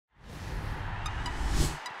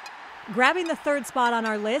Grabbing the third spot on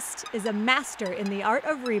our list is a master in the art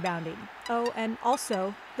of rebounding. Oh, and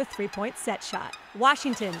also the three-point set shot.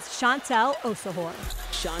 Washington's Chantel Osahor.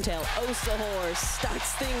 Chantel Osahor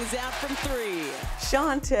starts things out from three.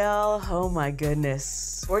 Chantel, oh my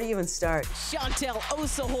goodness. Where do you even start? Chantel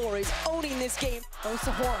Osahor is owning this game.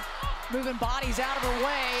 Osahor moving bodies out of her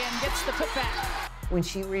way and gets the putback. When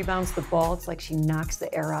she rebounds the ball, it's like she knocks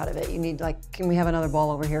the air out of it. You need, can we have another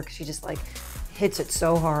ball over here? Because she just, hits it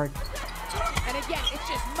so hard. And again, it's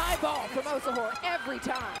just my ball from Osahor every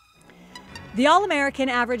time. The All-American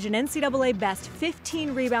averaged an NCAA best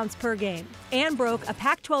 15 rebounds per game and broke a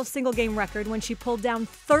Pac-12 single-game record when she pulled down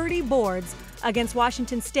 30 boards against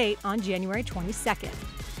Washington State on January 22nd.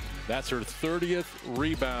 That's her 30th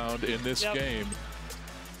rebound in this game.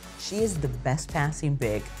 She is the best passing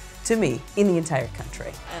big, to me, in the entire country.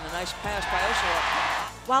 And a nice pass by Osahor.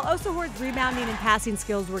 While Osahor's rebounding and passing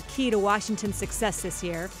skills were key to Washington's success this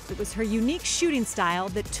year, it was her unique shooting style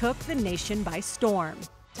that took the nation by storm.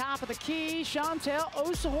 Top of the key, Chantel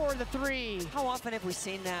Osahor, the three. How often have we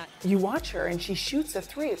seen that? You watch her and she shoots a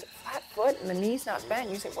three. It's a flat foot and the knee's not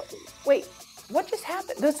bent. You say, wait, what just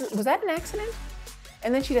happened? Was that an accident?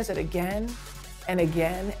 And then she does it again and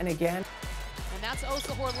again and again. And that's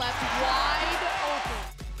Osahor left wide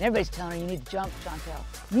open. Everybody's telling her you need to jump, Chantel.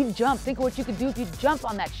 You need to jump. Think of what you could do if you jump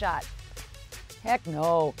on that shot. Heck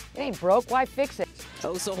no. It ain't broke. Why fix it?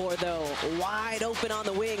 Osahor, though, wide open on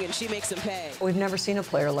the wing, and she makes him pay. We've never seen a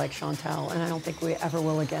player like Chantel, and I don't think we ever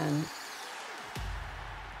will again.